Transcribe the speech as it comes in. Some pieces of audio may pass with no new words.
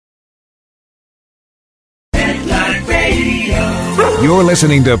Radio. You're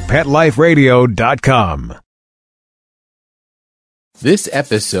listening to PetLifeRadio.com. This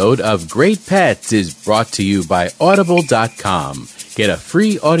episode of Great Pets is brought to you by Audible.com. Get a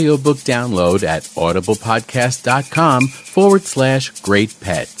free audiobook download at audiblepodcast.com/Great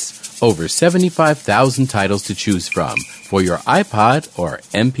Pets. Over 75,000 titles to choose from for your iPod or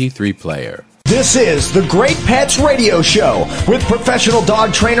MP3 player. This is the Great Pets Radio Show with professional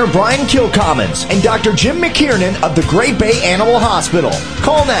dog trainer Brian Kilcommons and Dr. Jim McKiernan of the Great Bay Animal Hospital.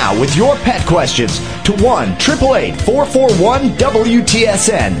 Call now with your pet questions to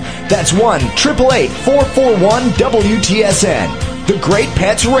 1-888-441-WTSN. That's 1-888-441-WTSN. The Great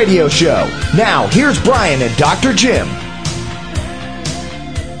Pets Radio Show. Now, here's Brian and Dr. Jim.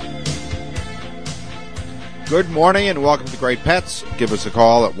 Good morning and welcome to Great Pets. Give us a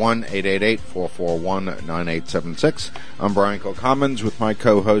call at 1-888-441-9876. I'm Brian Kilcommons with my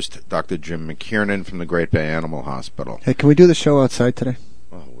co-host, Dr. Jim McKiernan from the Great Bay Animal Hospital. Hey, can we do the show outside today?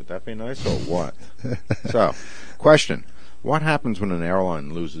 Oh, would that be nice or what? So, question. What happens when an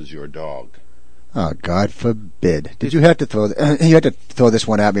airline loses your dog? Oh, God forbid. Did you have to throw you had to throw this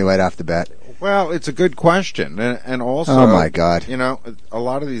one at me right off the bat? Well, it's a good question, and also, oh my God, you know, a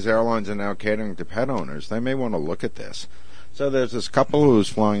lot of these airlines are now catering to pet owners. They may want to look at this. So there's this couple who's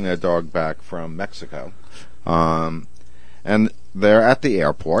flying their dog back from Mexico, and they're at the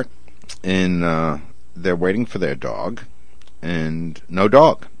airport, and they're waiting for their dog, and no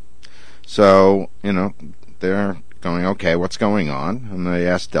dog. So, you know, they're going, okay, what's going on? And they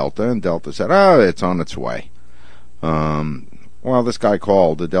asked Delta, and Delta said, oh, it's on its way. Well, this guy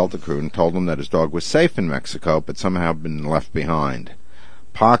called the Delta crew and told them that his dog was safe in Mexico, but somehow been left behind.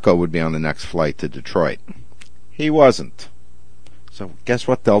 Paco would be on the next flight to Detroit. He wasn't. So guess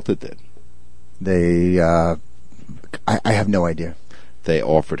what Delta did? They, I have no idea. They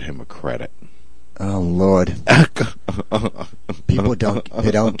offered him a credit. Oh, Lord. People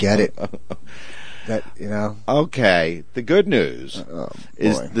don't get it. That, you know. Okay. The good news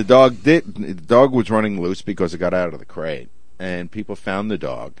is the dog was running loose because it got out of the crate. And people found the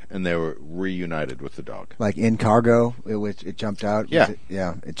dog, and they were reunited with the dog. Like in cargo, it jumped out. Yeah,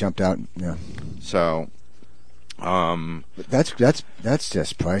 it jumped out. Yeah. So, that's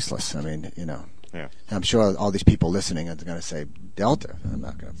just priceless. I mean, you know. Yeah. I'm sure all these people listening are going to say Delta. I'm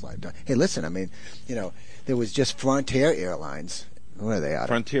not going to fly Delta. Hey, listen. I mean, you know, there was just Frontier Airlines. What are they out of?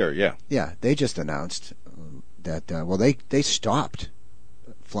 Frontier, yeah. Yeah, they just announced that. They stopped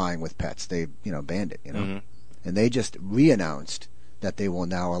flying with pets. They banned it. You know. Mm-hmm. And they just re-announced that they will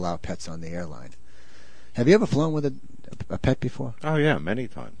now allow pets on the airline. Have you ever flown with a pet before? Oh, yeah, many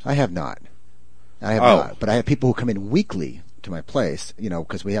times. I have not. Not. But I have people who come in weekly to my place, you know,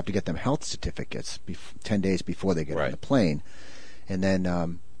 because we have to get them health certificates 10 days before they get on the plane. And then,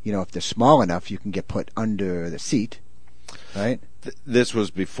 you know, if they're small enough, you can get put under the seat, right? This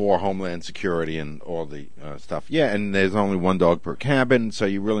was before Homeland Security and all the stuff. Yeah, and there's only one dog per cabin, so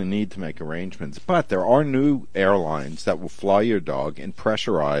you really need to make arrangements. But there are new airlines that will fly your dog in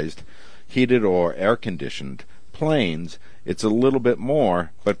pressurized, heated or air-conditioned planes. It's a little bit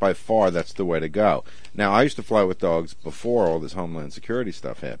more, but by far that's the way to go. Now, I used to fly with dogs before all this Homeland Security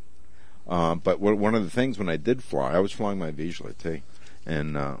stuff hit. But one of the things when I did fly, I was flying my Vigilante.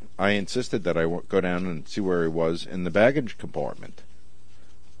 And I insisted that I go down and see where he was in the baggage compartment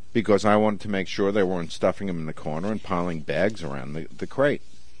because I wanted to make sure they weren't stuffing him in the corner and piling bags around the crate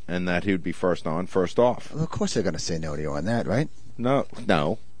and that he would be first on, first off. Well, of course they're going to say no to you on that, right? No.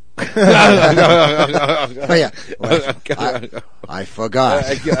 Oh, yeah. Well, I forgot.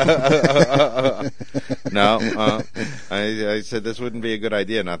 No, I said this wouldn't be a good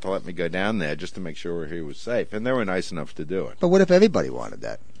idea not to let me go down there just to make sure he was safe, and they were nice enough to do it. But what if everybody wanted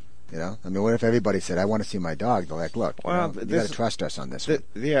that? You know, I mean, what if everybody said, "I want to see my dog"? They're like, "Look, you got to trust us on this one."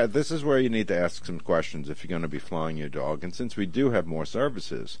 Yeah, this is where you need to ask some questions if you're going to be flying your dog, and since we do have more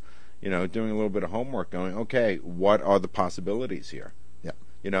services, you know, doing a little bit of homework, going, okay, what are the possibilities here? Yeah.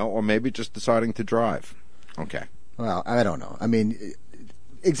 You know, or maybe just deciding to drive. Okay. Well, I don't know. I mean,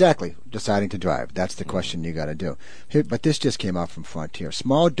 exactly, deciding to drive. That's the question you got to do. Here, but this just came out from Frontier.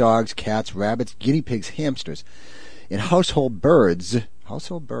 Small dogs, cats, rabbits, guinea pigs, hamsters, and household birds.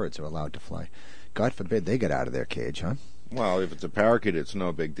 Household birds are allowed to fly. God forbid they get out of their cage, huh? Well, if it's a parakeet, it's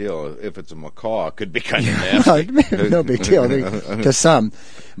no big deal. If it's a macaw, it could be kind of nasty. No big deal to some.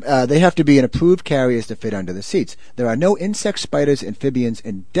 They have to be in approved carriers to fit under the seats. There are no insects, spiders, amphibians,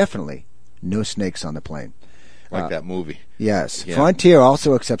 and definitely no snakes on the plane. Like that movie. Yes. Yeah. Frontier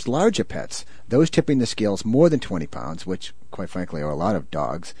also accepts larger pets, those tipping the scales more than 20 pounds, which, quite frankly, are a lot of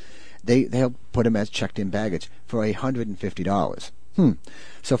dogs. They'll put them as checked-in baggage for $150.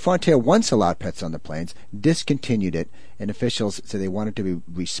 So Frontier once allowed pets on the planes, discontinued it, and officials said they wanted to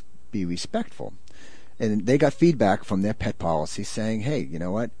be respectful. And they got feedback from their pet policy saying, hey, you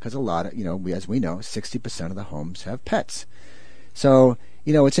know what? Because a lot of, as we know, 60% of the homes have pets. So,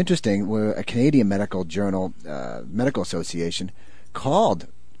 it's interesting. A Canadian medical journal, Medical Association, called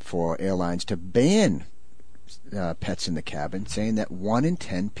for airlines to ban pets in the cabin, saying that 1 in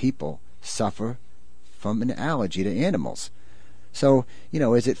 10 people suffer from an allergy to animals. So,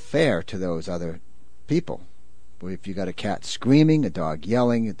 is it fair to those other people? If you got a cat screaming, a dog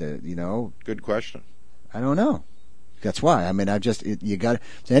yelling, Good question. I don't know. That's why. I mean, you got.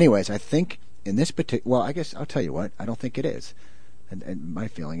 So, anyways, I think in this particular. Well, I guess I'll tell you what. I don't think it is. And my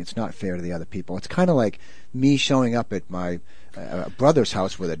feeling, it's not fair to the other people. It's kind of like me showing up at my brother's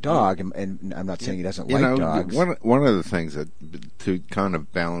house with a dog, and I'm not saying he doesn't like dogs. One of the things that to kind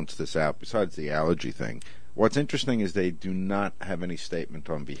of balance this out, besides the allergy thing, what's interesting is they do not have any statement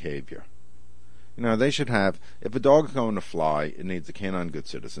on behavior. They should have. If a dog's going to fly, it needs a Canine Good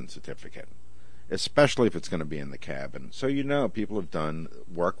Citizen certificate, especially if it's going to be in the cabin. So people have done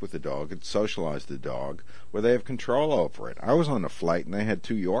work with the dog and socialized the dog where they have control over it. I was on a flight and they had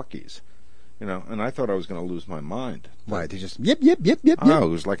 2 Yorkies, and I thought I was going to lose my mind. Why? They just yip, yip, yip, yip, yip. Oh, it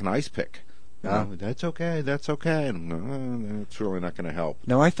was like an ice pick. That's okay, that's okay. And it's really not going to help.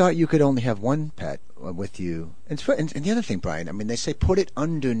 No, I thought you could only have one pet with you. And the other thing, Brian, I mean, they say put it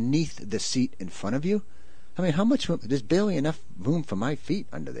underneath the seat in front of you. I mean, how much room? There's barely enough room for my feet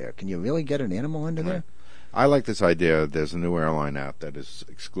under there. Can you really get an animal under there? I like this idea. There's a new airline out that is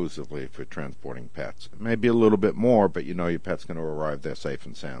exclusively for transporting pets. It may be a little bit more, but your pet's going to arrive there safe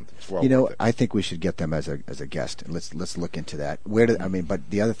and sound. It's well worth it. I think we should get them as a guest. Let's look into that. But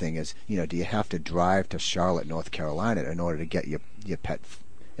the other thing is, do you have to drive to Charlotte, North Carolina, in order to get your pet?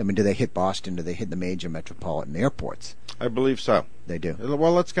 I mean, do they hit Boston? Do they hit the major metropolitan airports? I believe so. They do.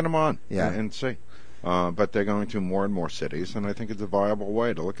 Well, let's get them on. Yeah. And see. But they're going to more and more cities, and I think it's a viable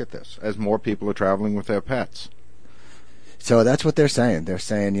way to look at this, as more people are traveling with their pets. So that's what they're saying. They're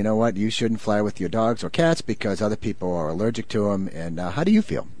saying, you know what, you shouldn't fly with your dogs or cats because other people are allergic to them. And how do you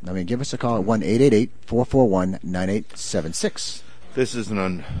feel? I mean, give us a call at 1-888-441-9876. This is an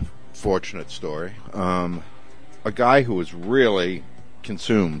unfortunate story. A guy who was really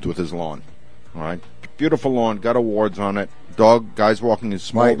consumed with his lawn. All right, beautiful lawn, got awards on it. Guy's walking his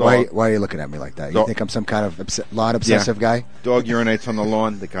small dog. Why are you looking at me like that? You think I'm some kind of lawn obsessive guy? Dog urinates on the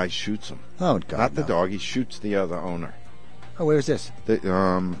lawn. The guy shoots him. Oh God! Not the dog. He shoots the other owner. Oh, where is this? This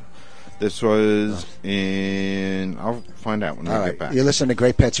was in. I'll find out when we get back. You listen to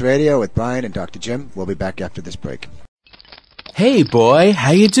Great Pets Radio with Brian and Dr. Jim. We'll be back after this break. Hey, boy,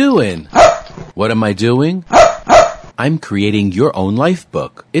 how you doing? What am I doing? I'm creating your own life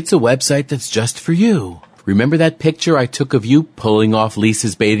book. It's a website that's just for you. Remember that picture I took of you pulling off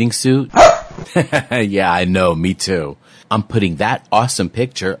Lisa's bathing suit? Yeah, I know, me too. I'm putting that awesome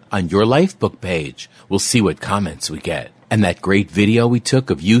picture on your life book page. We'll see what comments we get. And that great video we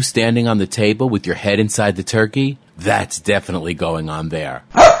took of you standing on the table with your head inside the turkey? That's definitely going on there.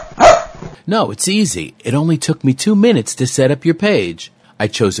 No, it's easy. It only took me 2 minutes to set up your page. I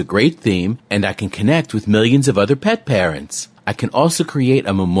chose a great theme, and I can connect with millions of other pet parents. I can also create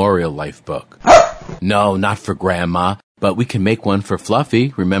a memorial life book. No, not for Grandma, but we can make one for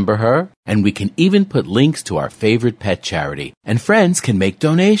Fluffy, remember her? And we can even put links to our favorite pet charity, and friends can make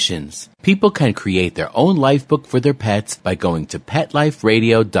donations. People can create their own life book for their pets by going to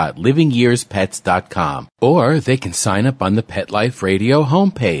petliferadio.livingyearspets.com, or they can sign up on the Pet Life Radio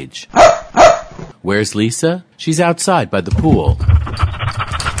homepage. Where's Lisa? She's outside by the pool.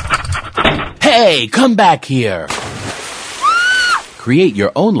 Hey, come back here! Create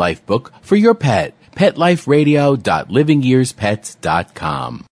your own life book for your pet.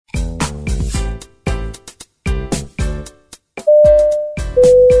 PetLifeRadio.livingyearspets.com.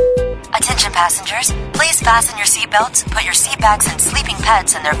 Attention passengers, please fasten your seatbelts, put your seat bags and sleeping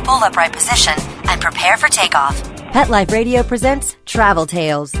pets in their full upright position, and prepare for takeoff. Pet Life Radio presents Travel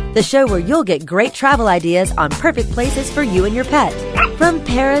Tales, the show where you'll get great travel ideas on perfect places for you and your pet. From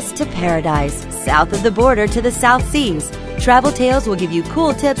Paris to paradise, south of the border to the South Seas, Travel Tales will give you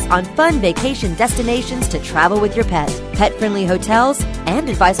cool tips on fun vacation destinations to travel with your pet, pet-friendly hotels, and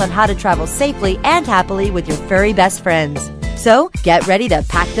advice on how to travel safely and happily with your furry best friends. So, get ready to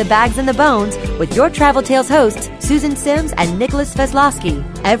pack the bags and the bones with your Travel Tales hosts, Susan Sims and Nicholas Veslowski,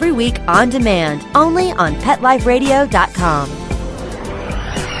 every week on demand, only on PetLifeRadio.com.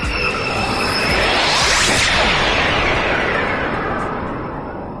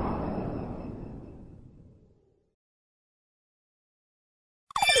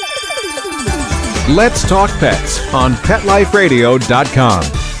 Let's Talk Pets on PetLifeRadio.com.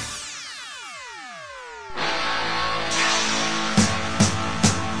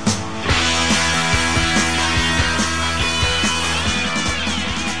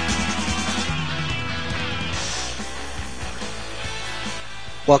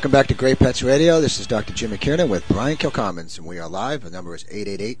 Welcome back to Great Pets Radio. This is Dr. Jim McKiernan with Brian Kilcommons, and we are live. The number is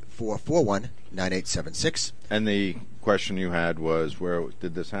 888-441-9876. And the question you had was, where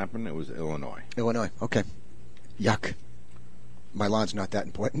did this happen? It was Illinois. Illinois, okay. Yuck. My lawn's not that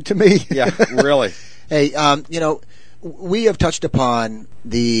important to me. Yeah, really. Hey, we have touched upon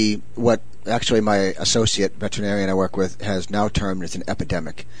what actually my associate veterinarian I work with has now termed as an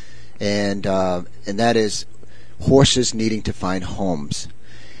epidemic, and that is horses needing to find homes.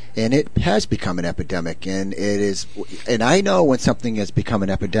 And it has become an epidemic, and I know when something has become an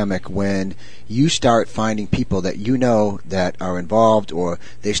epidemic when you start finding people that you know that are involved, or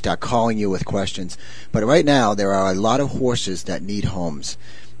they start calling you with questions. But right now, there are a lot of horses that need homes.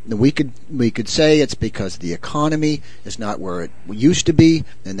 We could say it's because the economy is not where it used to be,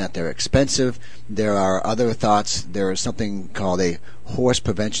 and that they're expensive. There are other thoughts. There is something called a Horse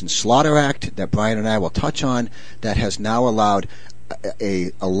Prevention Slaughter Act that Brian and I will touch on that has now allowed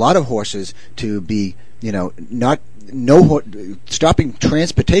a lot of horses to be, stopping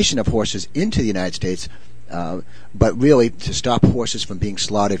transportation of horses into the United States, but really to stop horses from being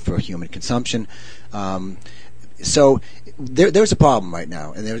slaughtered for human consumption. So there's a problem right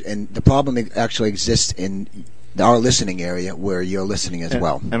now, and the problem actually exists in our listening area where you're listening as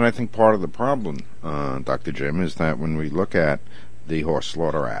well. And I think part of the problem, Dr. Jim, is that when we look at the Horse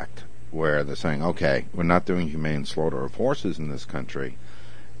Slaughter Act, where they're saying, okay, we're not doing humane slaughter of horses in this country,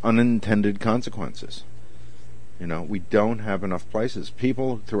 unintended consequences. We don't have enough places.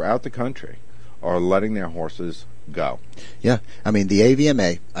 People throughout the country are letting their horses go. Yeah. I mean, the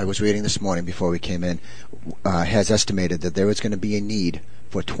AVMA, I was reading this morning before we came in, has estimated that there is going to be a need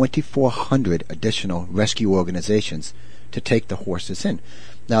for 2,400 additional rescue organizations to take the horses in.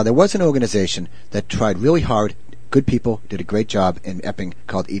 Now, there was an organization that tried really hard. Good people did a great job in Epping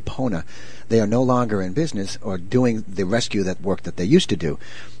called Epona. They are no longer in business or doing the rescue work that they used to do.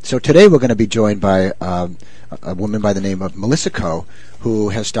 So today we're going to be joined by a woman by the name of Melissa Coe, who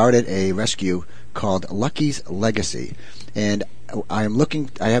has started a rescue called Lucky's Legacy. And I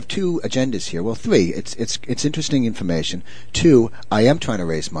have two agendas here. Well, three. It's interesting information. Two, I am trying to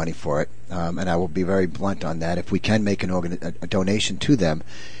raise money for it, and I will be very blunt on that. If we can make a donation to them,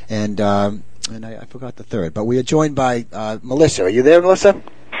 and I forgot the third. But we are joined by Melissa. Are you there, Melissa?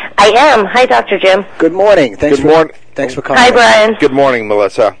 I am. Hi, Dr. Jim. Good morning. Thanks for calling. Hi, Brian. Good morning,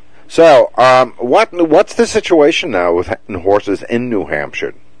 Melissa. So, what's the situation now with horses in New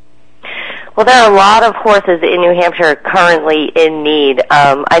Hampshire? Well, there are a lot of horses in New Hampshire currently in need.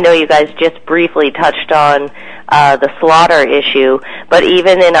 I know you guys just briefly touched on the slaughter issue, but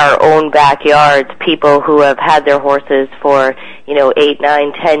even in our own backyards, people who have had their horses for 8,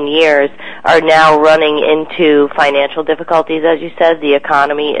 9, 10 years are now running into financial difficulties. As you said, the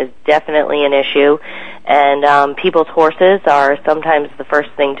economy is definitely an issue, and people's horses are sometimes the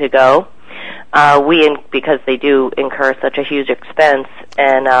first thing to go. Because they do incur such a huge expense,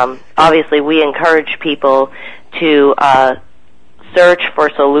 and obviously we encourage people to search for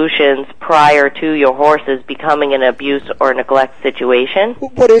solutions prior to your horses becoming an abuse or neglect situation.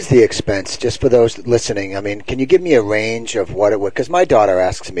 What is the expense, just for those listening? I mean, can you give me a range of what it would? Because my daughter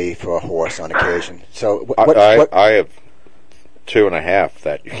asks me for a horse on occasion. So I have 2.5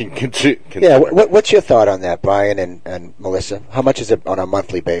 that you can consider. Yeah, what's your thought on that, Brian and Melissa? How much is it on a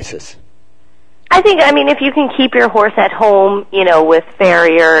monthly basis? I mean, if you can keep your horse at home, with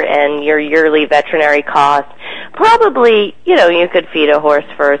farrier and your yearly veterinary costs, probably, you could feed a horse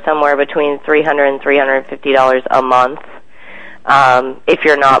for somewhere between $300 and $350 a month, if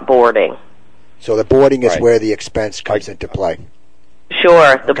you're not boarding. So the boarding is where the expense comes into play.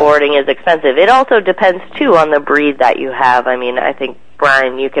 Sure, the boarding is expensive. It also depends, too, on the breed that you have. I mean, I think,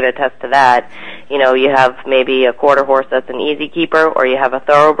 Brian, you can attest to that. You have maybe a quarter horse that's an easy keeper, or you have a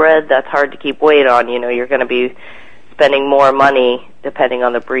thoroughbred that's hard to keep weight on. You're going to be spending more money depending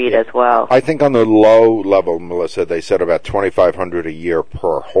on the breed as well. I think on the low level, Melissa, they said about $2,500 a year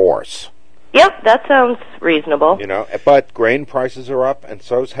per horse. Yep, that sounds reasonable. But grain prices are up, and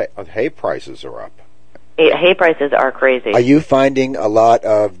so's hay prices are up. Hay prices are crazy. Are you finding a lot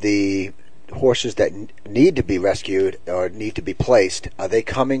of the horses that need to be rescued or need to be placed, are they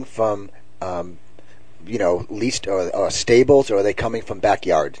coming from, leased or stables, or are they coming from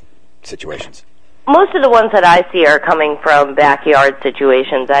backyard situations? Most of the ones that I see are coming from backyard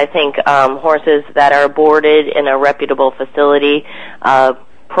situations. I think horses that are boarded in a reputable facility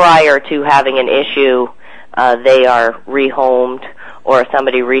prior to having an issue, they are rehomed, or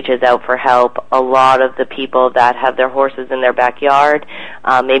somebody reaches out for help. A lot of the people that have their horses in their backyard,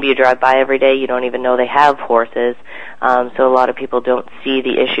 maybe you drive by every day, you don't even know they have horses. So a lot of people don't see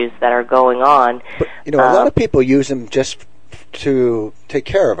the issues that are going on. But, a lot of people use them just to take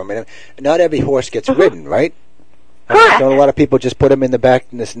care of them. I mean, not every horse gets ridden, right? Correct. Don't a lot of people just put them in the back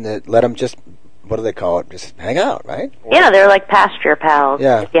and let them just, what do they call it, just hang out, right? Yeah, they're like pasture pals.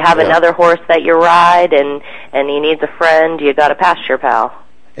 Yeah. If you have another horse that you ride and he needs a friend, you got a pasture pal.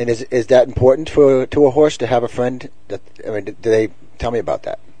 And is that important to a horse to have a friend? Do they tell me about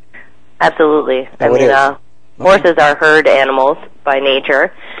that? Absolutely. Oh, Horses are herd animals by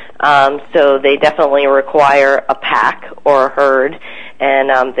nature, so they definitely require a pack or a herd,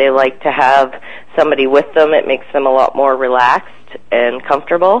 and they like to have somebody with them. It makes them a lot more relaxed and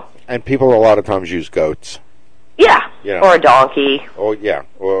comfortable. And people a lot of times use goats. Yeah, or a donkey. Oh, yeah,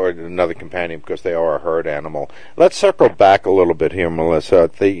 or another companion because they are a herd animal. Let's circle back a little bit here,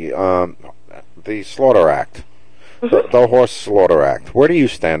 Melissa. The Slaughter Act, the Horse Slaughter Act. Where do you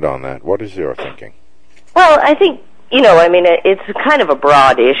stand on that? What is your thinking? Well, I think, it's kind of a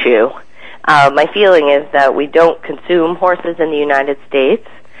broad issue. My feeling is that we don't consume horses in the United States.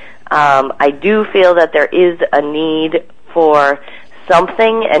 I do feel that there is a need for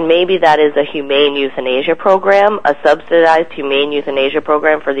something, and maybe that is a humane euthanasia program, a subsidized humane euthanasia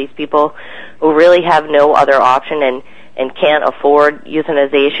program for these people who really have no other option and can't afford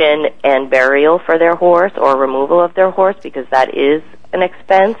euthanization and burial for their horse or removal of their horse, because that is an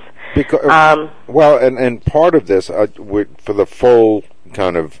expense. Because, and part of this, for the full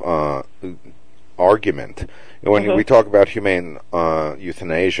kind of argument, when we talk about humane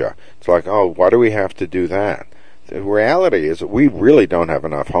euthanasia, it's like, why do we have to do that? The reality is that we really don't have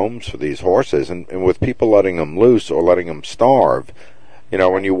enough homes for these horses, and with people letting them loose or letting them starve,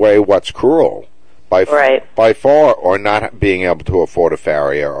 when you weigh what's cruel, by far, or not being able to afford a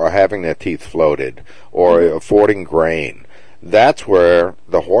farrier, or having their teeth floated, or affording grain, that's where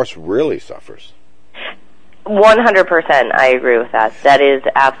the horse really suffers. 100%, I agree with that. That is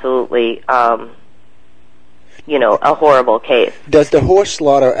absolutely, a horrible case. Does the Horse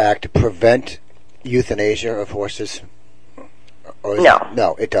Slaughter Act prevent euthanasia of horses?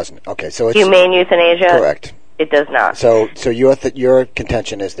 No, it doesn't. Okay, so it's humane euthanasia. Correct. It does not. So your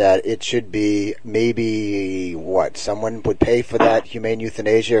contention is that it should be maybe someone would pay for that humane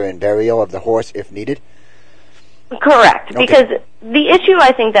euthanasia and burial of the horse if needed? Correct, okay. Because the issue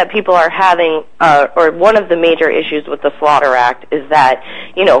I think that people are having, or one of the major issues with the Slaughter Act, is that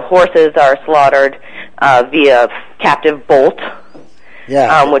horses are slaughtered via captive bolt.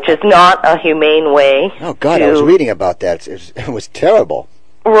 Yeah. Which is not a humane way. Oh, God, I was reading about that. It was terrible.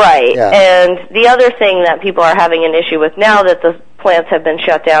 Right. Yeah. And the other thing that people are having an issue with now that the plants have been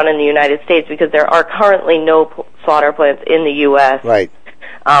shut down in the United States, because there are currently no slaughter plants in the U.S. Right.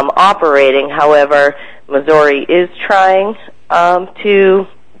 Operating. However, Missouri is trying to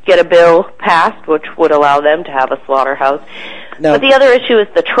get a bill passed which would allow them to have a slaughterhouse. No. But the other issue is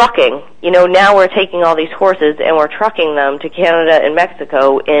the trucking. Now we're taking all these horses and we're trucking them to Canada and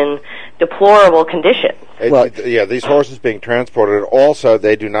Mexico in deplorable conditions. These horses being transported. Also,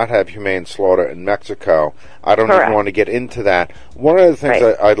 they do not have humane slaughter in Mexico. I don't even want to get into that. One of the things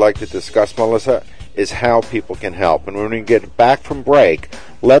I'd like to discuss, Melissa, is how people can help. And when we get back from break,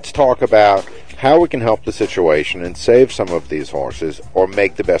 let's talk about how we can help the situation and save some of these horses or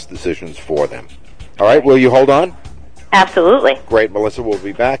make the best decisions for them. All right, will you hold on? Absolutely. Great, Melissa. We'll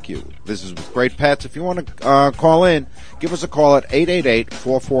be back. This is with Great Pets. If you want to call in, give us a call at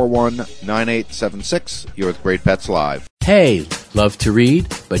 888-441-9876. You're with Great Pets Live. Hey, love to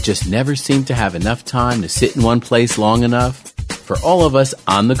read, but just never seem to have enough time to sit in one place long enough? For all of us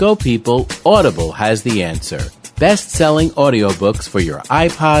on-the-go people, Audible has the answer. Best-selling audiobooks for your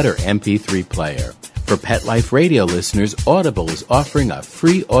iPod or MP3 player. For Pet Life Radio listeners, Audible is offering a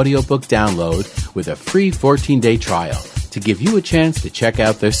free audiobook download with a free 14-day trial to give you a chance to check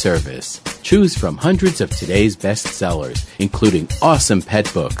out their service. Choose from hundreds of today's bestsellers, including awesome pet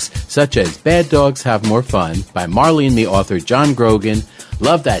books, such as Bad Dogs Have More Fun by Marley and Me author John Grogan,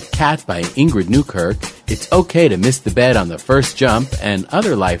 Love That Cat by Ingrid Newkirk, It's Okay to Miss the Bed on the First Jump, and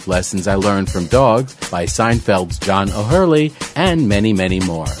Other Life Lessons I Learned from Dogs by Seinfeld's John O'Hurley, and many, many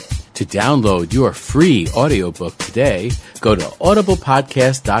more. To download your free audiobook today, go to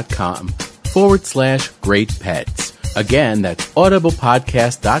audiblepodcast.com/great pets. Again, that's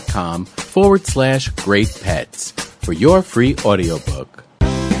audiblepodcast.com/great pets for your free audiobook.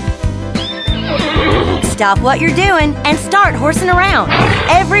 Stop what you're doing and start horsing around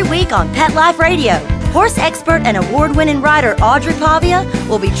every week on Pet Life Radio. Horse expert and award-winning rider Audrey Pavia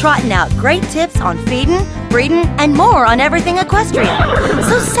will be trotting out great tips on feeding, breeding, and more on everything equestrian.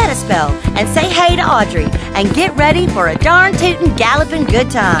 So set a spell and say hey to Audrey and get ready for a darn tootin' galloping good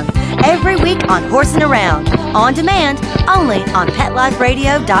time. Every week on Horsin' Around, on demand, only on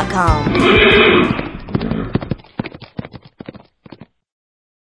PetLifeRadio.com.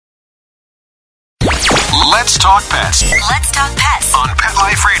 Let's talk pets Let's talk pets. on Pet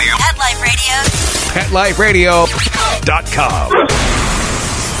Life Radio. Pet Life Radio. PetLifeRadio.com.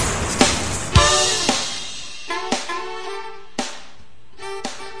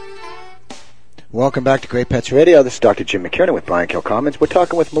 Welcome back to Great Pets Radio. This is Dr. Jim McKiernan with Brian Kilcommons. We're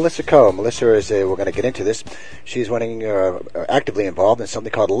talking with Melissa Coe. Melissa is we're going to get into this. She's actively involved in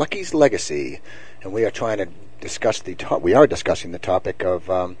something called Lucky's Legacy, and we are trying to discuss we are discussing the topic of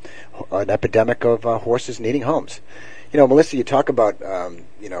an epidemic of horses needing homes. You know, Melissa, you talk about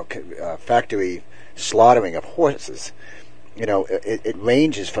factory slaughtering of horses. You know, it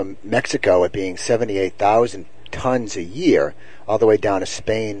ranges from Mexico at being 78,000 tons a year, all the way down to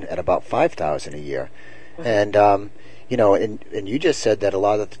Spain at about 5,000 a year. And and you just said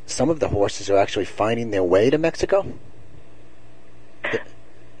that some of the horses are actually finding their way to Mexico.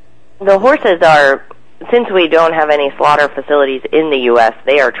 The horses are, since we don't have any slaughter facilities in the U.S.,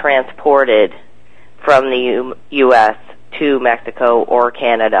 they are transported from the U.S. to Mexico or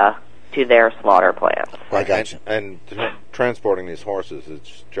Canada to their slaughter plants. I got you. And transporting these horses,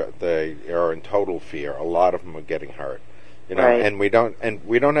 they are in total fear. A lot of them are getting hurt. You know, Right. and we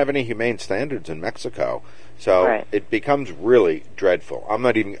don't have any humane standards in Mexico, so Right. it becomes really dreadful.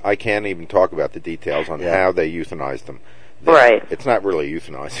 I can't even talk about the details on how they euthanize them. Right. It's not really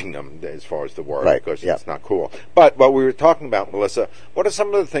euthanizing them as far as the word, Right, because yeah. it's not cool. But what we were talking about, Melissa, what are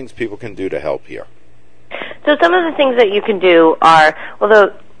some of the things people can do to help here? So some of the things that you can do are,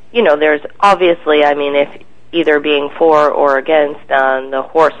 although, there's obviously, if either being for or against the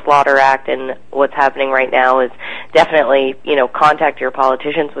Horse Slaughter Act and what's happening right now is definitely, contact your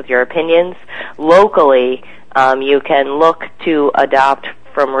politicians with your opinions. Locally, you can look to adopt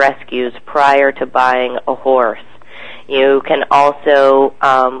from rescues prior to buying a horse. You can also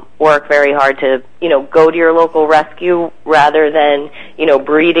work very hard to, go to your local rescue rather than,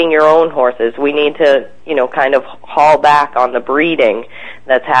 breeding your own horses. We need to, kind of haul back on the breeding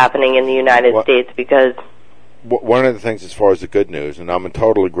that's happening in the United States because... One of the things as far as the good news, and I'm in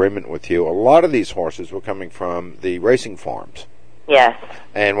total agreement with you, a lot of these horses were coming from the racing farms. Yes.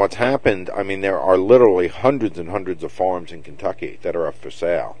 And what's happened, there are literally hundreds and hundreds of farms in Kentucky that are up for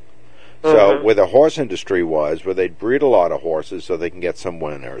sale. So where the horse industry was, where they'd breed a lot of horses so they can get some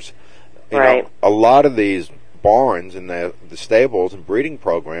winners. You know, a lot of these barns and the stables and breeding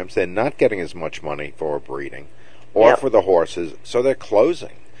programs, they're not getting as much money for breeding or for the horses, so they're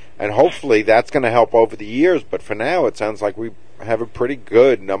closing. And hopefully that's going to help over the years, but for now it sounds like we have a pretty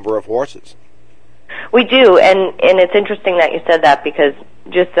good number of horses. We do, and it's interesting that you said that because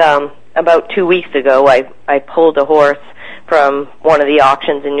just about 2 weeks ago I pulled a horse from one of the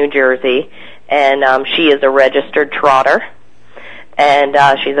auctions in New Jersey, and she is a registered trotter, and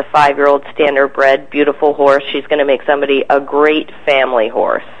she's a 5-year-old standard-bred, beautiful horse. She's going to make somebody a great family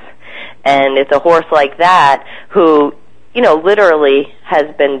horse. And it's a horse like that who, literally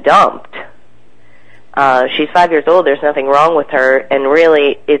has been dumped. She's 5 years old. There's nothing wrong with her, and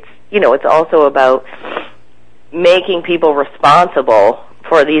really it's also about making people responsible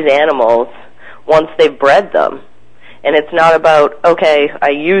for these animals once they've bred them. And it's not about, okay, I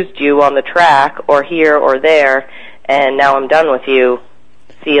used you on the track or here or there, and now I'm done with you.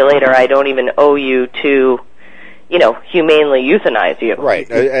 See you later. I don't even owe you to, humanely euthanize you. Right.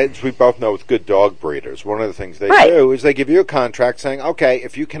 As we both know with good dog breeders, one of the things they do is they give you a contract saying, okay,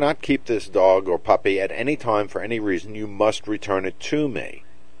 if you cannot keep this dog or puppy at any time for any reason, you must return it to me.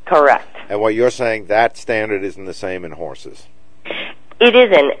 Correct. And what you're saying, that standard isn't the same in horses. It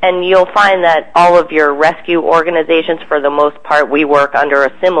isn't, and you'll find that all of your rescue organizations, for the most part, we work under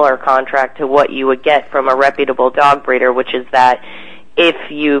a similar contract to what you would get from a reputable dog breeder, which is that if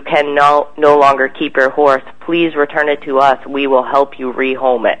you can no longer keep your horse, please return it to us. We will help you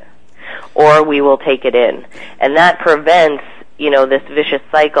rehome it, or we will take it in. And that prevents, this vicious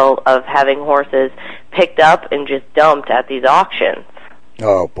cycle of having horses picked up and just dumped at these auctions.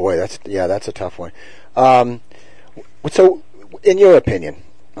 Oh boy, that's a tough one. So, in your opinion,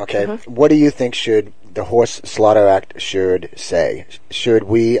 okay, what do you think the Horse Slaughter Act should say? Should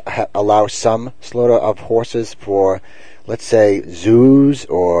we allow some slaughter of horses for, let's say, zoos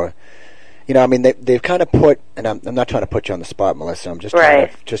or, they've kind of put, and I'm not trying to put you on the spot, Melissa. I'm just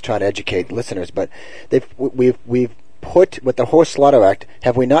trying to educate listeners, but we've put, with the Horse Slaughter Act,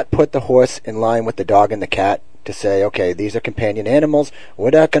 have we not put the horse in line with the dog and the cat to say, okay, these are companion animals,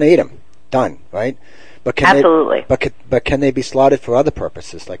 we're not going to eat them. Done, right? But can Absolutely. But can they be slaughtered for other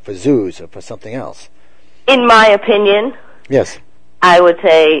purposes, like for zoos or for something else? In my opinion, Yes. I would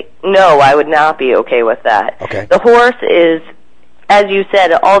say no, I would not be okay with that. Okay. The horse is, as you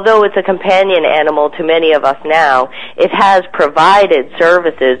said, although it's a companion animal to many of us now, it has provided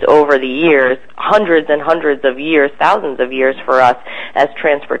services over the years, hundreds and hundreds of years, thousands of years for us as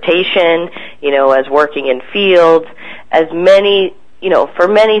transportation, as working in fields, as many, for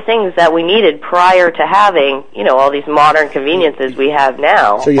many things that we needed prior to having, all these modern conveniences we have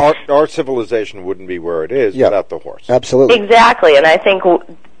now. So Our civilization wouldn't be where it is Yeah. without the horse. Absolutely. Exactly, and I think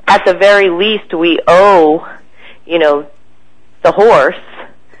at the very least we owe, the horse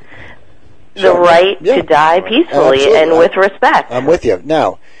the right to die peacefully Absolutely. and with respect. I'm with you.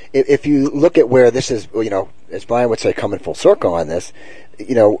 Now, if you look at where this is, as Brian would say, coming full circle on this,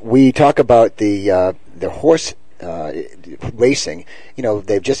 we talk about the horse racing.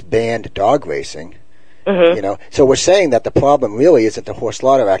 They've just banned dog racing. Mm-hmm. So we're saying that the problem really isn't the Horse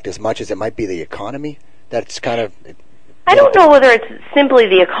Slaughter Act as much as it might be the economy. That's kind of. I don't know whether it's simply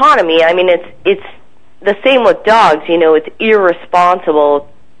the economy. I mean, it's the same with dogs. It's irresponsible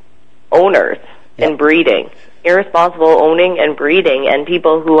owners and breeding. Irresponsible owning and breeding, and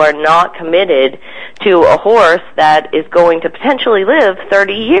people who are not committed to a horse that is going to potentially live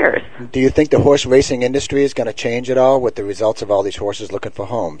 30 years. Do you think the horse racing industry is going to change at all with the results of all these horses looking for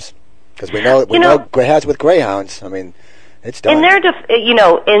homes? Because we know has with greyhounds. I mean, it's done. In their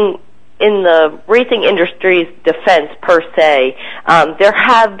in the racing industry's defense per se, there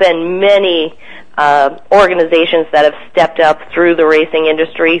have been many organizations that have stepped up through the racing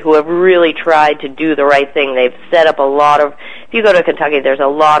industry who have really tried to do the right thing. They've set up a lot of, if you go to Kentucky, there's a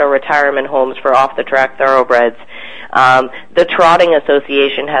lot of retirement homes for off-the-track thoroughbreds. The Trotting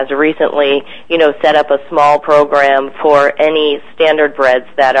Association has recently, set up a small program for any standard breds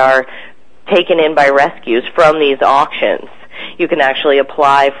that are taken in by rescues from these auctions. You can actually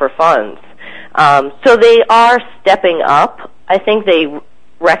apply for funds. So they are stepping up. I think they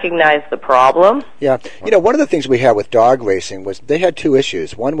recognize the problem. Yeah. One of the things we had with dog racing was they had two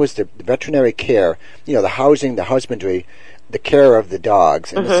issues. One was the veterinary care, the housing, the husbandry, the care of the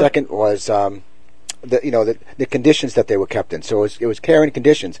dogs. And the second was, the conditions that they were kept in. So it was care and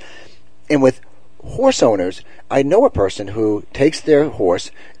conditions. And with horse owners, I know a person who takes their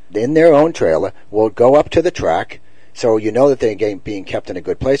horse in their own trailer, will go up to the track, so that they're being kept in a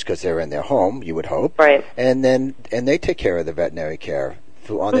good place because they're in their home, you would hope. Right. And they take care of the veterinary care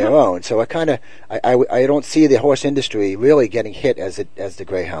on their own. So I don't see the horse industry really getting hit as the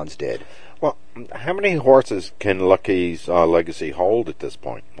greyhounds did. Well, how many horses can Lucky's Legacy hold at this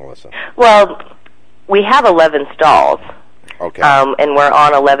point, Melissa? Well, we have 11 stalls. Okay. And we're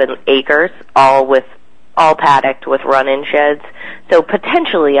on 11 acres, all paddocked with run-in sheds. So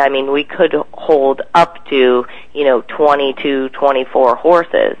potentially, we could hold up to, 20 to 24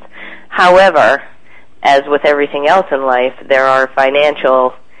 horses. However, as with everything else in life, there are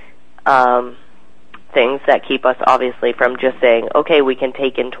financial things that keep us obviously from just saying, okay, we can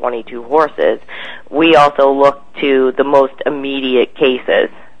take in 22 horses. We also look to the most immediate cases.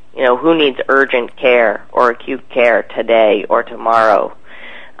 Who needs urgent care or acute care today or tomorrow?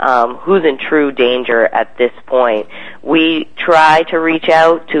 Who's in true danger at this point? We try to reach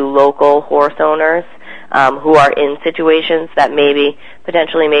out to local horse owners who are in situations that maybe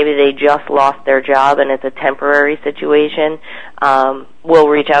they just lost their job and it's a temporary situation. We'll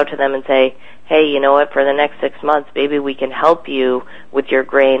reach out to them and say, hey, you know what, for the next 6 months, maybe we can help you with your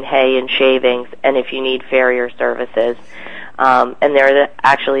grain, hay, and shavings, and if you need farrier services. And there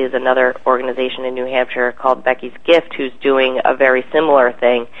actually is another organization in New Hampshire called Becky's Gift who's doing a very similar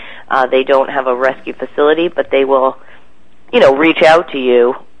thing. They don't have a rescue facility, but they will, reach out to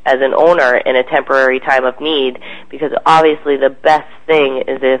you as an owner in a temporary time of need, because obviously the best thing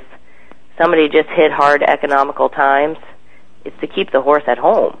is if somebody just hit hard economical times, is to keep the horse at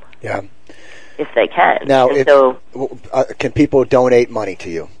home. Yeah. If they can. Now, can people donate money to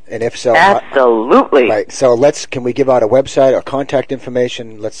you? And if so, absolutely. Right. So can we give out a website or contact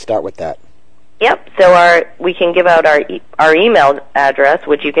information? Let's start with that. Yep. So we can give out our email address,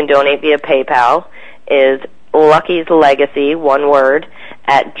 which you can donate via PayPal, is Lucky's Legacy, one word,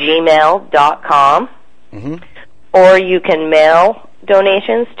 at gmail.com. Mm-hmm. Or you can mail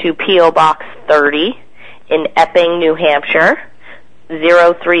donations to P.O. Box 30 in Epping, New Hampshire,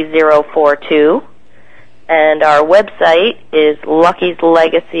 03042. And our website is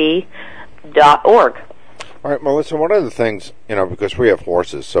luckyslegacy.org. All right, Melissa, one of the things, because we have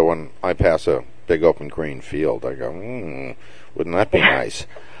horses, so when I pass a big open green field. I go, wouldn't that be nice?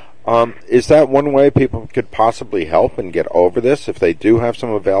 Is that one way people could possibly help and get over this if they do have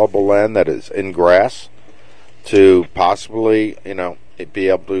some available land that is in grass, to possibly, be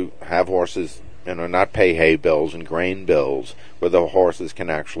able to have horses, not pay hay bills and grain bills, where the horses can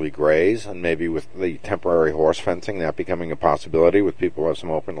actually graze, and maybe with the temporary horse fencing, that becoming a possibility with people who have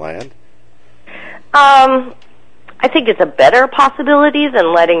some open land? I think it's a better possibility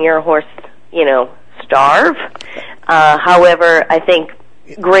than letting your horse, starve. However, I think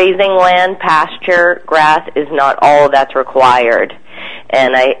grazing land, pasture, grass is not all that's required.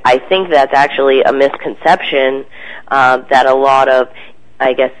 And I think that's actually a misconception that a lot of,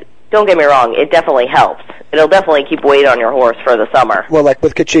 don't get me wrong, it definitely helps. It'll definitely keep weight on your horse for the summer. Well, like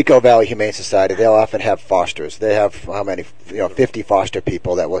with Cocheco Valley Humane Society, they'll often have fosters. They have, 50 foster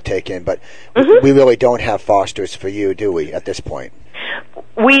people that we'll take in, but we really don't have fosters for you, do we, at this point?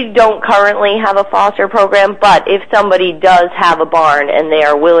 We don't currently have a foster program, but if somebody does have a barn and they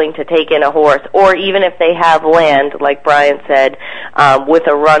are willing to take in a horse, or even if they have land, like Brian said, with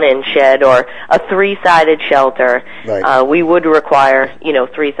a run-in shed or a three-sided shelter, right. We would require,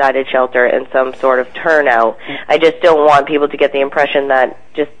 three-sided shelter and some sort of turnout. I just don't want people to get the impression that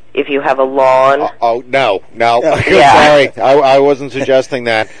just if you have a lawn. No. Yeah. Sorry, I wasn't suggesting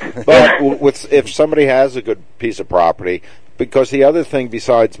that. But if somebody has a good piece of property, because the other thing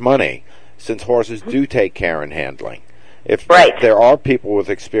besides money, since horses do take care in handling, if there are people with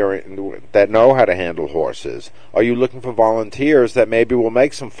experience that know how to handle horses, are you looking for volunteers that maybe will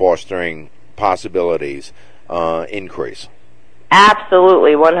make some fostering possibilities increase?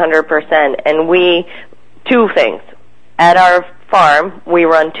 Absolutely, 100%. And two things. At our farm, we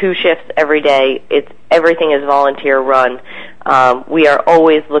run 2 shifts every day. Everything is volunteer run. We are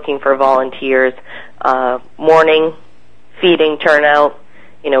always looking for volunteers. Morning, feeding, turnout,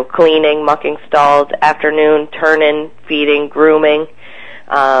 cleaning, mucking stalls, afternoon, turn-in, feeding, grooming,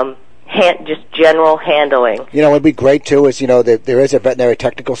 just general handling. What'd be great, too, is, there is a veterinary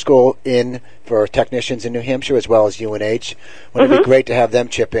technical school for technicians in New Hampshire, as well as UNH. Wouldn't it be great to have them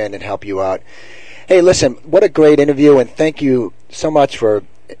chip in and help you out? Hey, listen, what a great interview, and thank you so much for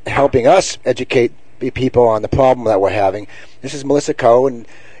helping us educate people on the problem that we're having. This is Melissa Coe, and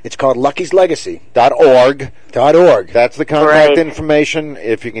it's called Lucky'sLegacy.org. That's the contact information.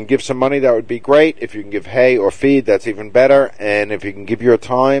 If you can give some money, that would be great. If you can give hay or feed, that's even better. And if you can give your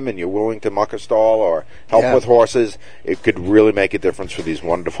time and you're willing to muck a stall or help with horses, it could really make a difference for these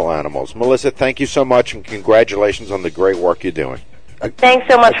wonderful animals. Melissa, thank you so much, and congratulations on the great work you're doing. Thanks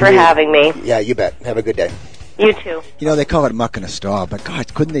so much for having me. Yeah, you bet. Have a good day. You too. They call it mucking a stall, but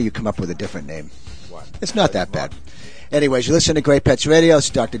God, couldn't you come up with a different name? What? It's not that bad. Anyways, you listen to Great Pets Radio. It's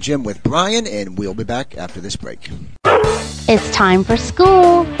Dr. Jim with Brian, and we'll be back after this break. It's time for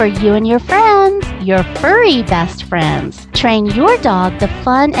school for you and your friends, your furry best friends. Train your dog the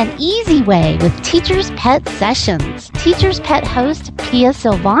fun and easy way with Teacher's Pet Sessions. Teacher's Pet host Pia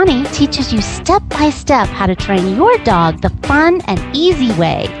Silvani teaches you step-by-step how to train your dog the fun and easy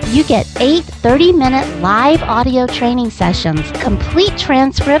way. You get 8 30-minute live audio training sessions, complete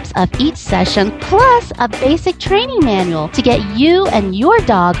transcripts of each session, plus a basic training manual to get you and your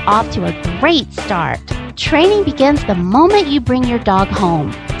dog off to a great start. Training begins the moment you bring your dog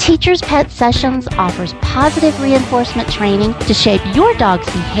home. Teacher's Pet Sessions offers positive reinforcement training to shape your dog's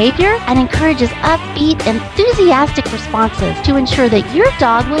behavior and encourages upbeat, enthusiastic responses to ensure that your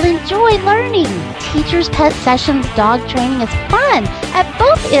dog will enjoy learning. Teacher's Pet Sessions dog training is fun at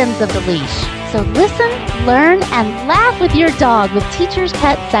both ends of the leash. So listen, learn, and laugh with your dog with Teacher's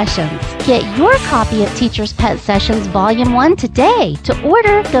Pet Sessions. Get your copy of Teacher's Pet Sessions Volume 1 today. To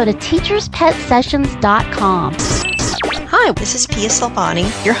order, go to teacherspetsessions.com. Hi, this is Pia Silvani,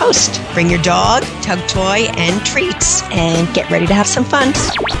 your host. Bring your dog, tug toy, and treats, and get ready to have some fun.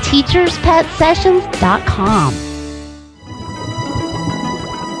 teacherspetsessions.com.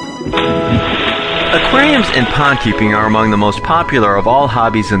 Aquariums and pond keeping are among the most popular of all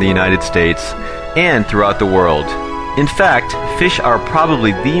hobbies in the United States and throughout the world. In fact, fish are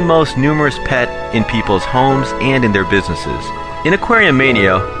probably the most numerous pet in people's homes and in their businesses. In Aquarium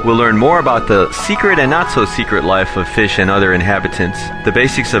Mania, we'll learn more about the secret and not-so-secret life of fish and other inhabitants, the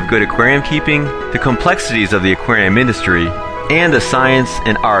basics of good aquarium keeping, the complexities of the aquarium industry, and the science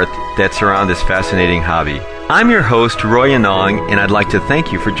and art that surround this fascinating hobby. I'm your host, Roy Anong, and I'd like to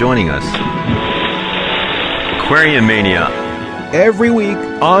thank you for joining us. Aquarium Mania. Every week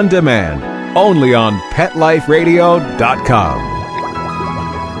on demand, only on PetLifeRadio.com.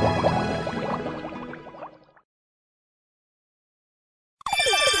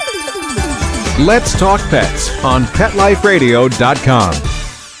 Let's Talk Pets on PetLifeRadio.com.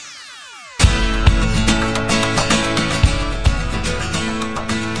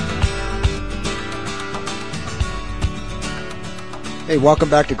 Hey, welcome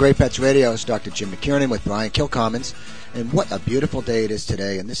back to Great Pets Radio. It's Dr. Jim McKiernan with Brian Kilcommons. And what a beautiful day it is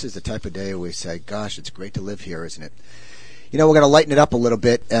today. And this is the type of day we say, gosh, it's great to live here, isn't it? You know, we're going to lighten it up a little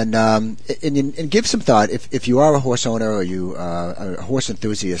bit and give some thought. If you are a horse owner or you are a horse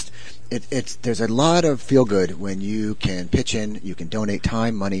enthusiast, there's a lot of feel good when you can pitch in, you can donate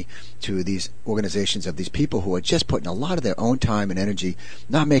time, money to these organizations of these people who are just putting a lot of their own time and energy,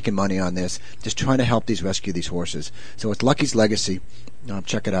 not making money on this, just trying to help rescue these horses. So it's Lucky's Legacy.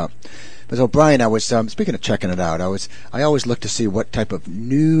 Check it out. But so Brian, I was speaking of checking it out. I always look to see what type of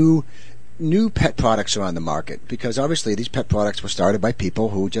new pet products are on the market, because obviously these pet products were started by people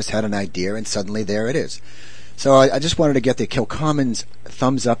who just had an idea and suddenly there it is. So I just wanted to get the Kilcommons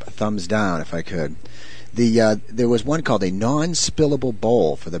thumbs up, thumbs down, if I could. There was one called a non-spillable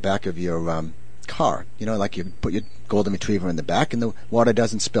bowl for the back of your car. You know, like you put your golden retriever in the back and the water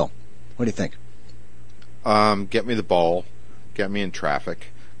doesn't spill. What do you think? Get me the bowl, get me in traffic,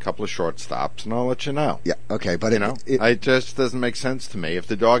 a couple of short stops, and I'll let you know. Yeah, okay, but it just doesn't make sense to me. If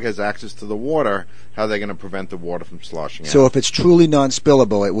the dog has access to the water, how are they going to prevent the water from sloshing out? So if it's truly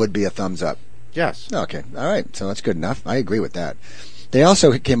non-spillable, it would be a thumbs up. Yes. Okay, all right, so that's good enough. I agree with that. They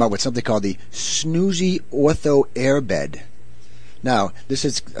also came up with something called the Snoozy Ortho Airbed. Now, this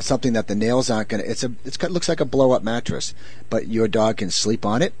is something that the nails aren't going to... It looks like a blow-up mattress, but your dog can sleep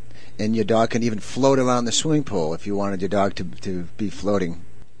on it, and your dog can even float around the swimming pool if you wanted your dog to be floating.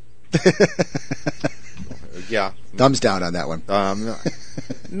 Yeah. Thumbs down on that one.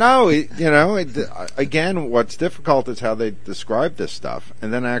 No, again, what's difficult is how they describe this stuff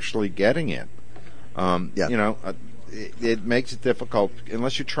and then actually getting it. It makes it difficult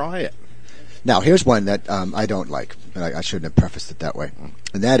unless you try it. Now, here's one that I don't like. I shouldn't have prefaced it that way.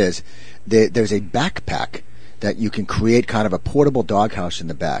 And that is, there's a backpack that you can create kind of a portable doghouse in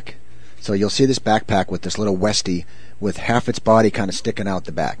the back. So you'll see this backpack with this little Westie with half its body kind of sticking out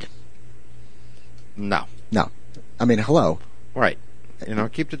the back. No. I mean, hello. Right.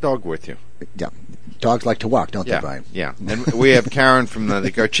 Keep the dog with you. Yeah. Dogs like to walk, don't they, Brian? Yeah. And we have Karen from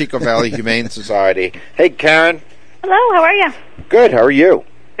the Garchico Valley Humane Society. Hey, Karen. Hello, how are you? Good, how are you?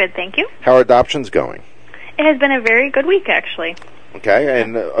 Good, thank you. How are adoptions going? It has been a very good week, actually. Okay,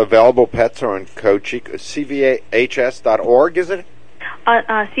 and available pets are on CVHS.org, is it?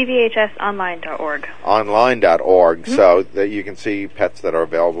 CVHSonline.org. Online.org, so that you can see pets that are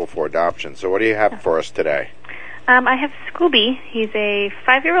available for adoption. So what do you have for us today? I have Scooby. He's a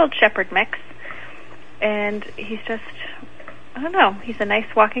 5-year-old shepherd mix, and he's just, I don't know, he's a nice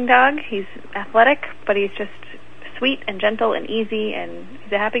walking dog. He's athletic, but he's just sweet and gentle and easy, and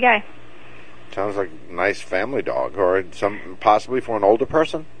he's a happy guy. Sounds like a nice family dog, or possibly for an older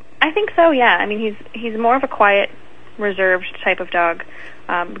person? I think so, yeah. I mean, he's more of a quiet, reserved type of dog.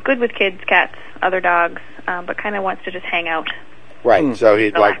 Good with kids, cats, other dogs, but kind of wants to just hang out. Right, so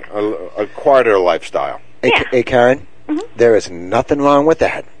he's like a quieter lifestyle. Hey, Karen, there is nothing wrong with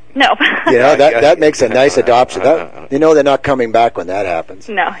that. No. That makes a nice adoption. They're not coming back when that happens.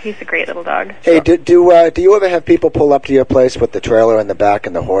 No, he's a great little dog. Hey, do you ever have people pull up to your place with the trailer in the back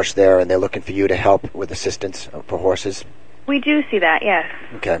and the horse there, and they're looking for you to help with assistance for horses? We do see that, yes.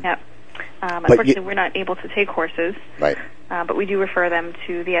 Okay. Yep. Unfortunately, we're not able to take horses. Right. But we do refer them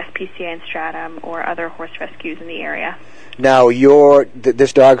to the SPCA in Stratham or other horse rescues in the area. Now,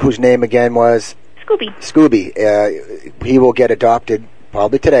 this dog whose name again was? Scooby. He will get adopted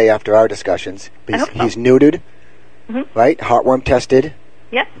probably today after our discussions. He's neutered, right? Heartworm tested.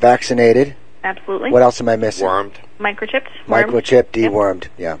 Yep. Vaccinated. Absolutely. What else am I missing? Wormed. Microchipped. Microchipped, dewormed,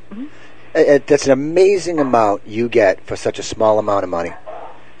 yeah. That's an amazing amount you get for such a small amount of money.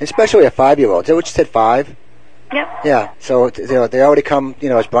 Especially a 5-year-old. Is that what you said, 5? Yep. Yeah, so they already come,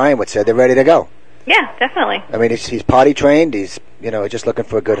 as Brian would say, they're ready to go. Yeah, definitely. I mean, he's potty trained. He's, just looking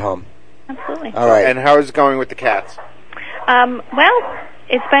for a good home. Absolutely. All right. And how is it going with the cats? Well,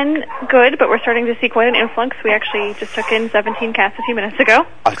 it's been good, but we're starting to see quite an influx. We actually just took in 17 cats a few minutes ago.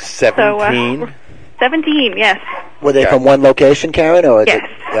 17? 17, yes. Were they from one location, Karen? Or yes,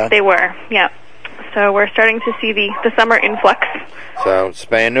 they were, yeah. So we're starting to see the summer influx. So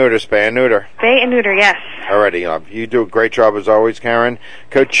spay and neuter. Spay and neuter, yes. Alrighty, you do a great job as always, Karen.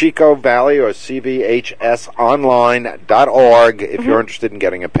 Cochico Valley or CVHSonline.org if you're interested in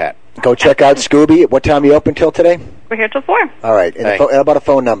getting a pet. Go check out Scooby. What time are you open till today? We're here till 4. All right. And about a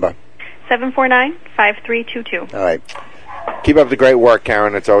phone number? 749-5322. All right. Keep up the great work,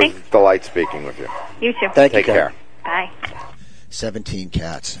 Karen. It's always a delight speaking with you. You too. Thank you, Take care. Bye. 17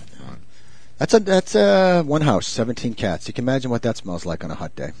 cats. That's one house, 17 cats. You can imagine what that smells like on a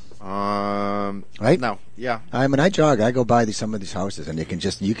hot day. Right? No. Yeah. I jog. I go by some of these houses, and you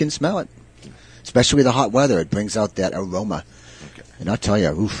can smell it. Especially with the hot weather, it brings out that aroma. Okay. And I'll tell you,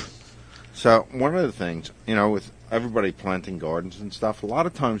 oof. So one of the things, with everybody planting gardens and stuff, a lot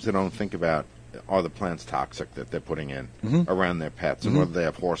of times they don't think about, are the plants toxic that they're putting in around their pets, and whether they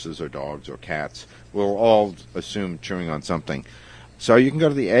have horses or dogs or cats. We'll all assume chewing on something. So you can go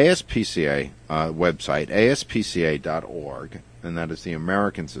to the ASPCA website, aspca.org, and that is the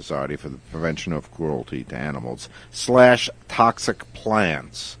American Society for the Prevention of Cruelty to Animals, /toxic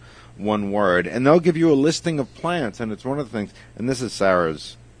plants, one word. And they'll give you a listing of plants, and it's one of the things, and this is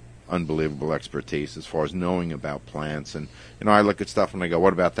Sarah's unbelievable expertise as far as knowing about plants. And, I look at stuff and I go,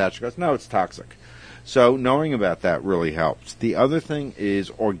 what about that? She goes, no, it's toxic. So knowing about that really helps. The other thing is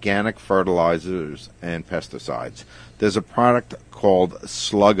organic fertilizers and pesticides. There's a product called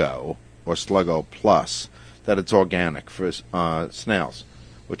Sluggo, or Sluggo Plus, that it's organic for snails,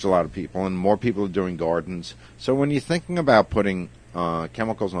 which a lot of people, and more people are doing gardens. So when you're thinking about putting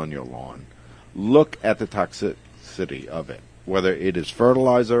chemicals on your lawn, look at the toxicity of it, whether it is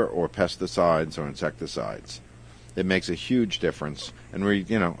fertilizer or pesticides or insecticides. It makes a huge difference. And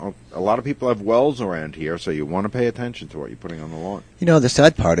a lot of people have wells around here, so you want to pay attention to what you're putting on the lawn. The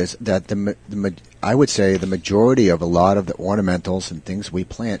sad part is that I would say the majority of a lot of the ornamentals and things we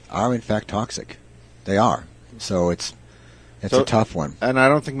plant are in fact toxic. They are. So it's a tough one. And I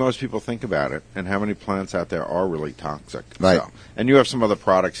don't think most people think about it and how many plants out there are really toxic. Right. So, and you have some other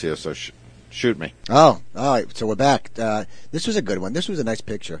products here, so shoot me. Oh, all right. So we're back. This was a good one. This was a nice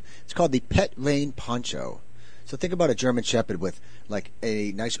picture. It's called the Pet Rain Poncho. So think about a German Shepherd with like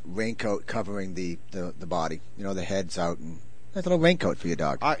a nice raincoat covering the body. The head's out, and nice little raincoat for your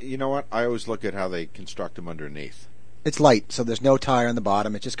dog. You know what? I always look at how they construct them underneath. It's light, so there's no tie on the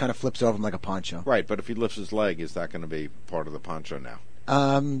bottom. It just kind of flips over him like a poncho. Right, but if he lifts his leg, is that going to be part of the poncho now?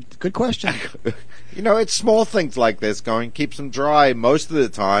 Good question. It's small things like this keeps him dry most of the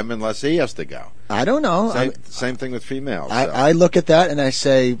time unless he has to go. I don't know. Same thing with females. I look at that and I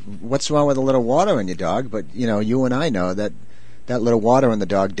say, what's wrong with a little water in your dog? But, you and I know that little water in the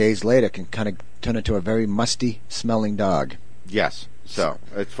dog days later can kind of turn into a very musty-smelling dog. Yes. So,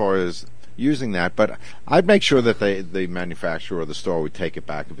 as far as using that, but I'd make sure that the manufacturer or the store would take it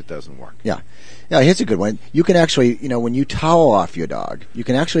back if it doesn't work. Yeah, here's a good one. You can actually, when you towel off your dog, you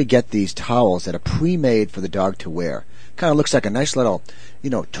can actually get these towels that are pre-made for the dog to wear. Kind of looks like a nice little,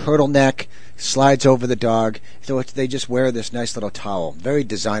 turtleneck, slides over the dog. So they just wear this nice little towel, very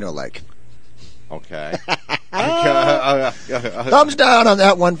designer-like. Okay. Thumbs down on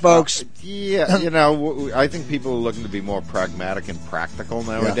that one, folks. Yeah, I think people are looking to be more pragmatic and practical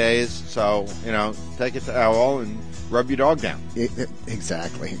nowadays. Yeah. So, take a towel and rub your dog down.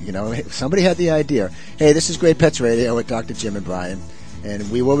 Exactly. Somebody had the idea. Hey, this is Great Pets Radio with Dr. Jim and Brian,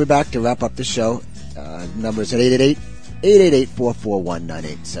 and we will be back to wrap up the show. Numbers at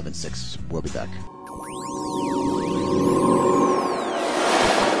 888-441-9876. We'll be back.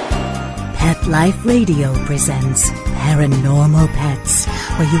 Pet Life Radio presents Paranormal Pets,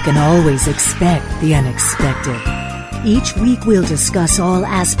 where you can always expect the unexpected. Each week we'll discuss all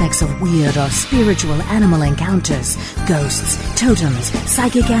aspects of weird or spiritual animal encounters, ghosts, totems,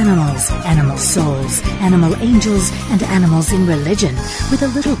 psychic animals, animal souls, animal angels, and animals in religion, with a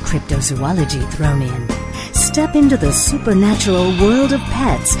little cryptozoology thrown in. Step into the supernatural world of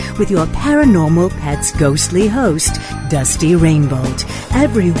pets with your Paranormal Pets ghostly host, Dusty Rainbolt,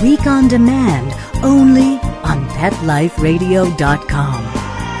 every week on demand, only on PetLifeRadio.com.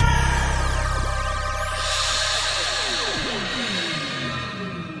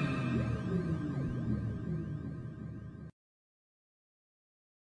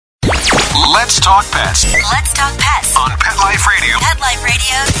 Let's talk pets. Let's talk pets On Pet Life Radio. Pet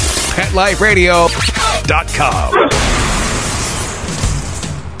Life Radio. PetLifeRadio.com.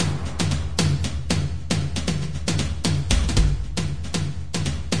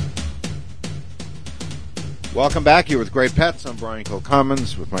 Welcome back here with Great Pets. I'm Brian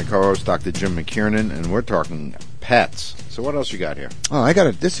Kilcommons with my co-host Dr. Jim McKiernan, and we're talking pets. So what else you got here? Oh,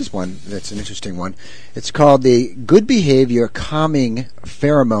 this is one that's an interesting one. It's called the Good Behavior Calming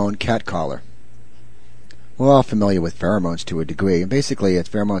Pheromone Cat Collar. We're all familiar with pheromones to a degree. And basically,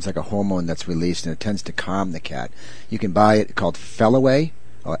 pheromones like a hormone that's released, and it tends to calm the cat. You can buy it called Feliway,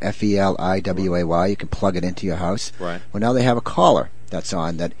 or F-E-L-I-W-A-Y. You can plug it into your house. Right. Well, now they have a collar that's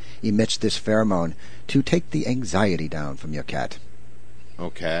on that emits this pheromone to take the anxiety down from your cat.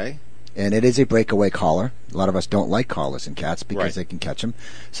 Okay. And it is a breakaway collar. A lot of us don't like collars in cats because they can catch them.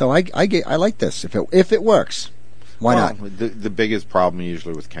 So I like this if it works. Why not? The biggest problem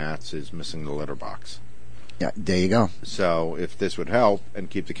usually with cats is missing the litter box. Yeah, there you go. So if this would help and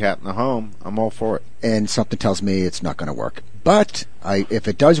keep the cat in the home, I'm all for it. And something tells me it's not going to work. But if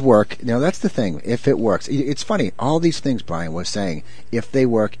it does work, that's the thing. If it works, it's funny. All these things Brian was saying, if they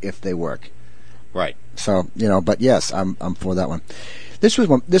work. Right. So but yes, I'm for that one. This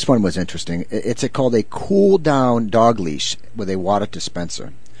one was interesting. It's called a cool down dog leash with a water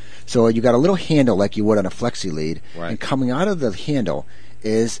dispenser. So you got a little handle like you would on a flexi lead, and coming out of the handle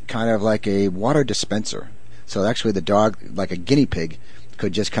is kind of like a water dispenser. So actually, the dog, like a guinea pig,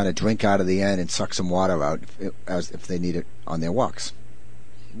 could just kind of drink out of the end and suck some water out if they need it on their walks.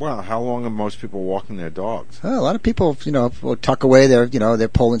 Well, how long are most people walking their dogs? Well, a lot of people, will tuck away their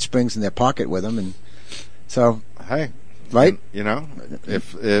Poland Springs in their pocket with them, and so hey, right?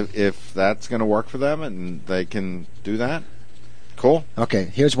 If that's going to work for them and they can do that, cool.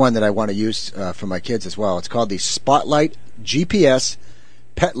 Okay, here's one that I want to use for my kids as well. It's called the Spotlight GPS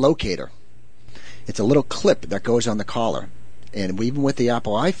Pet Locator. It's a little clip that goes on the collar, and even with the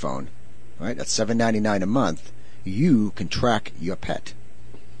Apple iPhone, right, at $7.99 a month, you can track your pet.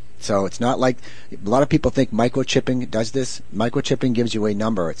 So it's not like a lot of people think microchipping does this. Microchipping gives you a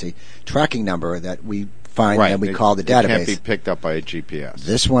number. It's a tracking number that we find and we call the database. It can't be picked up by a GPS.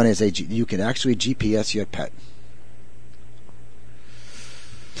 This one is you can actually GPS your pet.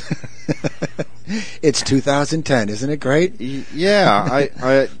 It's 2010, isn't it great? Yeah,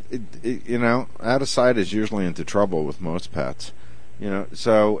 out of sight is usually into trouble with most pets.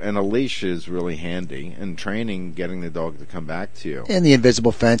 So and a leash is really handy, and training, getting the dog to come back to you. And the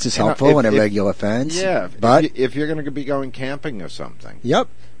invisible fence is helpful and a regular fence. Yeah, but if you're going to be going camping or something, yep,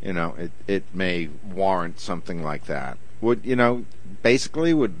 it may warrant something like that. Would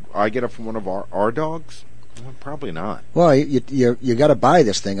I get it from one of our dogs? Well, probably not. Well, you got to buy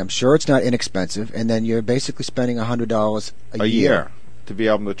this thing. I'm sure it's not inexpensive, and then you're basically spending $100 a year to be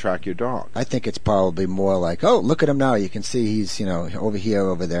able to track your dog. I think it's probably more like, oh, look at him now. You can see he's over here,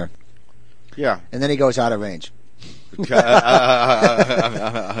 over there. Yeah, and then he goes out of range. And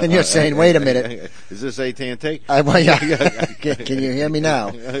you're saying, wait a minute, is this AT&T? Can you hear me now?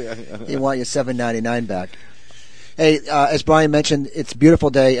 You want your $7.99 back? Hey, as Brian mentioned, it's a beautiful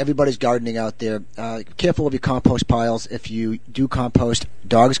day. Everybody's gardening out there. Careful of your compost piles. If you do compost,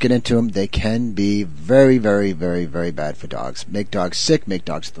 dogs get into them. They can be very, very, very, very bad for dogs. Make dogs sick, make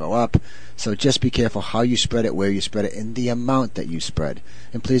dogs throw up. So just be careful how you spread it, where you spread it, and the amount that you spread.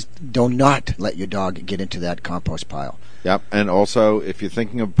 And please do not let your dog get into that compost pile. Yep, and also, if you're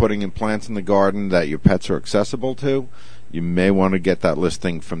thinking of putting in plants in the garden that your pets are accessible to, you may want to get that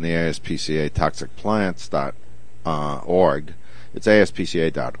listing from the ASPCA toxicplants.org. It's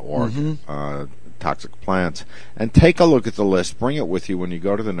aspca.org, toxic plants, and take a look at the list. Bring it with you when you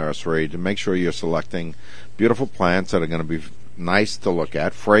go to the nursery to make sure you're selecting beautiful plants that are going to be nice to look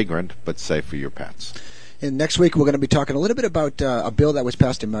at, fragrant, but safe for your pets. And next week we're going to be talking a little bit about a bill that was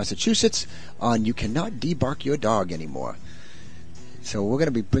passed in Massachusetts on you cannot debark your dog anymore. So we're going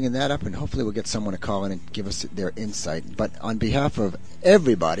to be bringing that up, and hopefully we'll get someone to call in and give us their insight. But on behalf of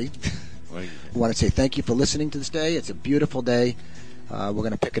everybody, I want to say thank you for listening to this day. It's a beautiful day. We're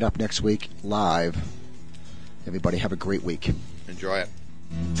going to pick it up next week live. Everybody have a great week. Enjoy it.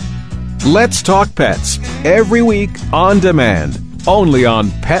 Let's Talk Pets, every week on demand, only on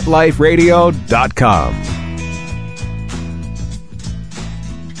PetLifeRadio.com.